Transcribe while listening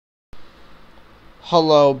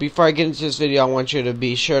Hello, before I get into this video, I want you to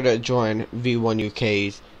be sure to join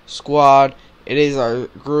V1UK's squad. It is our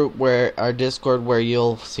group, our Discord, where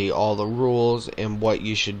you'll see all the rules and what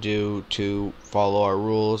you should do to follow our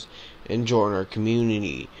rules and join our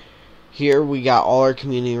community. Here we got all our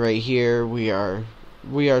community right here. We are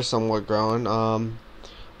somewhat growing.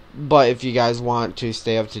 But if you guys want to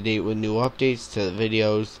stay up to date with new updates to the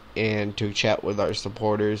videos and to chat with our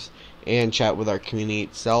supporters and chat with our community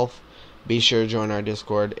itself, be sure to join our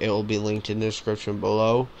Discord. It will be linked in the description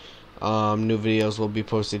below. New videos will be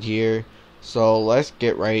posted here. So let's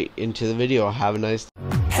get right into the video. Have a nice day.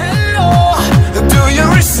 Hello, do you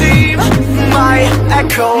receive my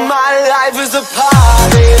echo? My life is a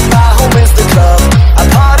party, my home is the club. I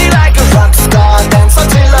party like a rock star, dance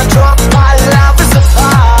until I drop. My life is a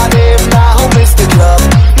party, my home is the club.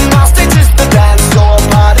 My stage is the dance floor,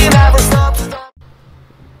 party never stops.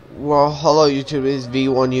 Well, hello YouTube, it is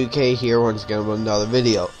V1UK here once again with another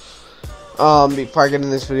video. Before I get in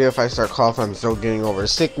this video, if I start coughing, I'm still getting over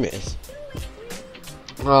sickness.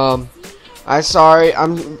 I'm sorry,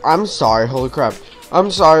 holy crap.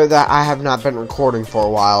 I'm sorry that I have not been recording for a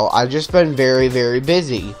while. I've just been very, very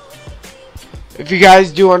busy. If you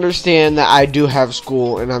guys do understand that I do have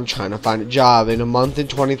school and I'm trying to find a job. In a month and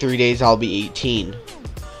 23 days, I'll be 18.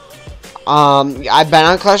 I've been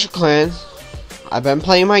on Clash of Clans. I've been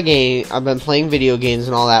playing my game. I've been playing video games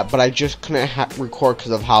and all that, but I just couldn't record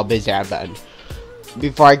because of how busy I've been.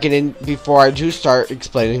 Before I do start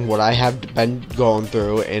explaining what I have been going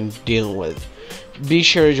through and dealing with, be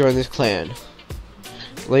sure to join this clan.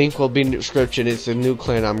 Link will be in the description. It's a new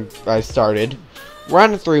clan I started. We're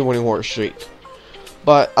on a 3-winning war streak.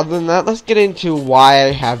 But other than that, let's get into why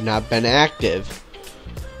I have not been active.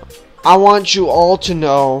 I want you all to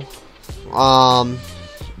know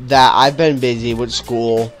that I've been busy with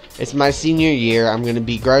school. It's my senior year. I'm going to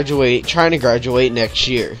be trying to graduate next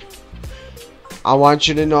year. I want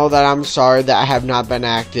you to know that I'm sorry that I have not been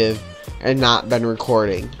active and not been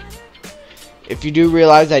recording. If you do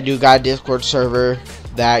realize I do got a Discord server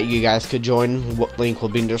that you guys could join, link will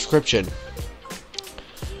be in the description.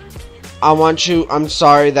 I'm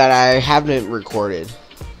sorry that I haven't recorded.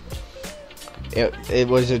 It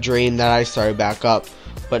was a dream that I started back up.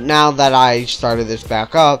 But now that I started this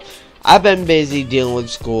back up, I've been busy dealing with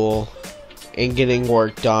school and getting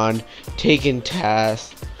work done, taking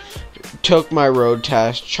tests, took my road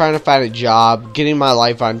test, trying to find a job, getting my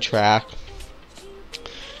life on track.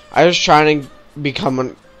 I was trying to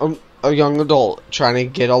become a young adult, trying to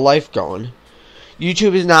get a life going.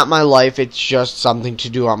 YouTube is not my life, it's just something to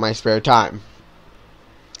do on my spare time.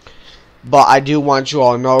 But I do want you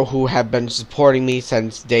all to know who have been supporting me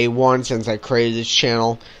since day one, since I created this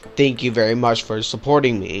channel. Thank you very much for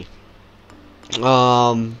supporting me.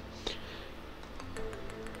 I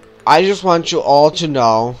just want you all to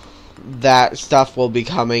know that stuff will be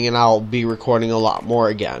coming and I'll be recording a lot more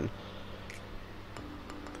again.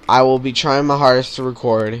 I will be trying my hardest to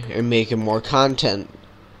record and making more content.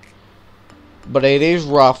 But it is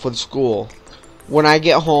rough with school. When I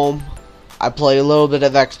get home, I play a little bit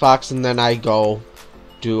of Xbox and then I go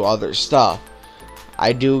do other stuff.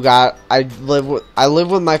 I live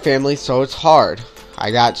with my family, so it's hard. I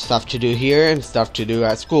got stuff to do here and stuff to do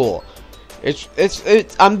at school.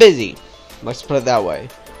 I'm busy. Let's put it that way.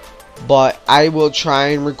 But I will try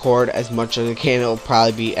and record as much as I can. It'll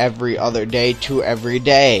probably be every other day to every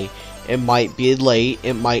day. It might be late.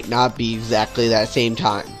 It might not be exactly that same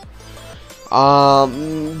time.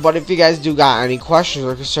 But if you guys do got any questions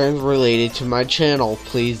or concerns related to my channel,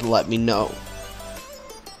 please let me know.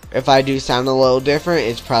 If I do sound a little different,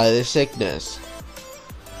 it's probably the sickness.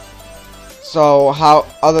 So,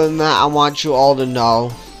 other than that, I want you all to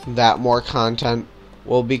know that more content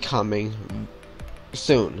will be coming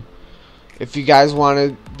soon. If you guys want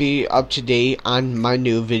to be up to date on my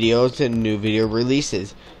new videos and new video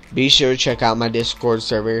releases, be sure to check out my Discord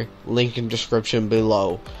server, link in description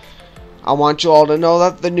below. I want you all to know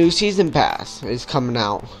that the new season pass is coming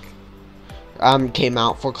out. Came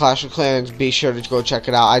out for Clash of Clans. Be sure to go check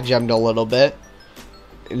it out. I gemmed a little bit,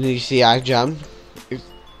 and you see I gemmed.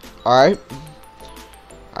 Alright,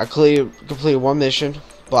 I completed one mission,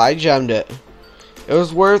 but I gemmed it. It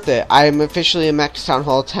was worth it. I am officially a Max Town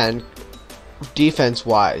Hall 10 defense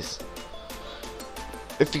wise.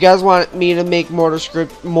 If you guys want me to make more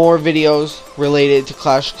videos related to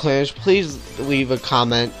Clash of Clans, please leave a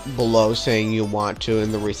comment below saying you want to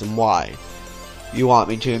and the reason why. You want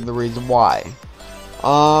me to and the reason why.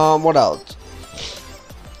 What else?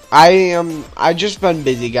 I just been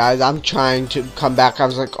busy, guys. I'm trying to come back. I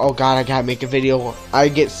was like, oh god, I gotta make a video. I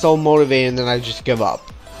get so motivated and then I just give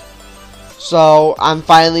up. So I'm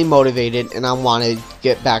finally motivated, and I want to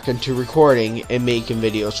get back into recording and making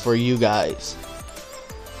videos for you guys.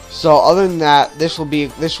 So other than that, this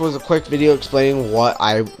was a quick video explaining where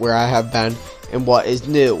I have been and what is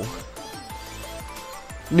new.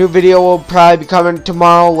 New video will probably be coming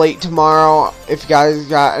tomorrow, late tomorrow. If you guys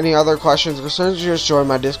got any other questions or concerns, just join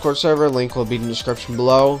my Discord server. Link will be in the description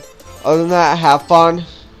below. Other than that, have fun,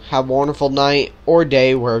 have a wonderful night or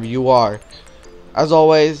day wherever you are. As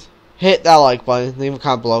always, hit that like button, leave a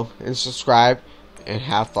comment below, and subscribe, and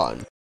have fun.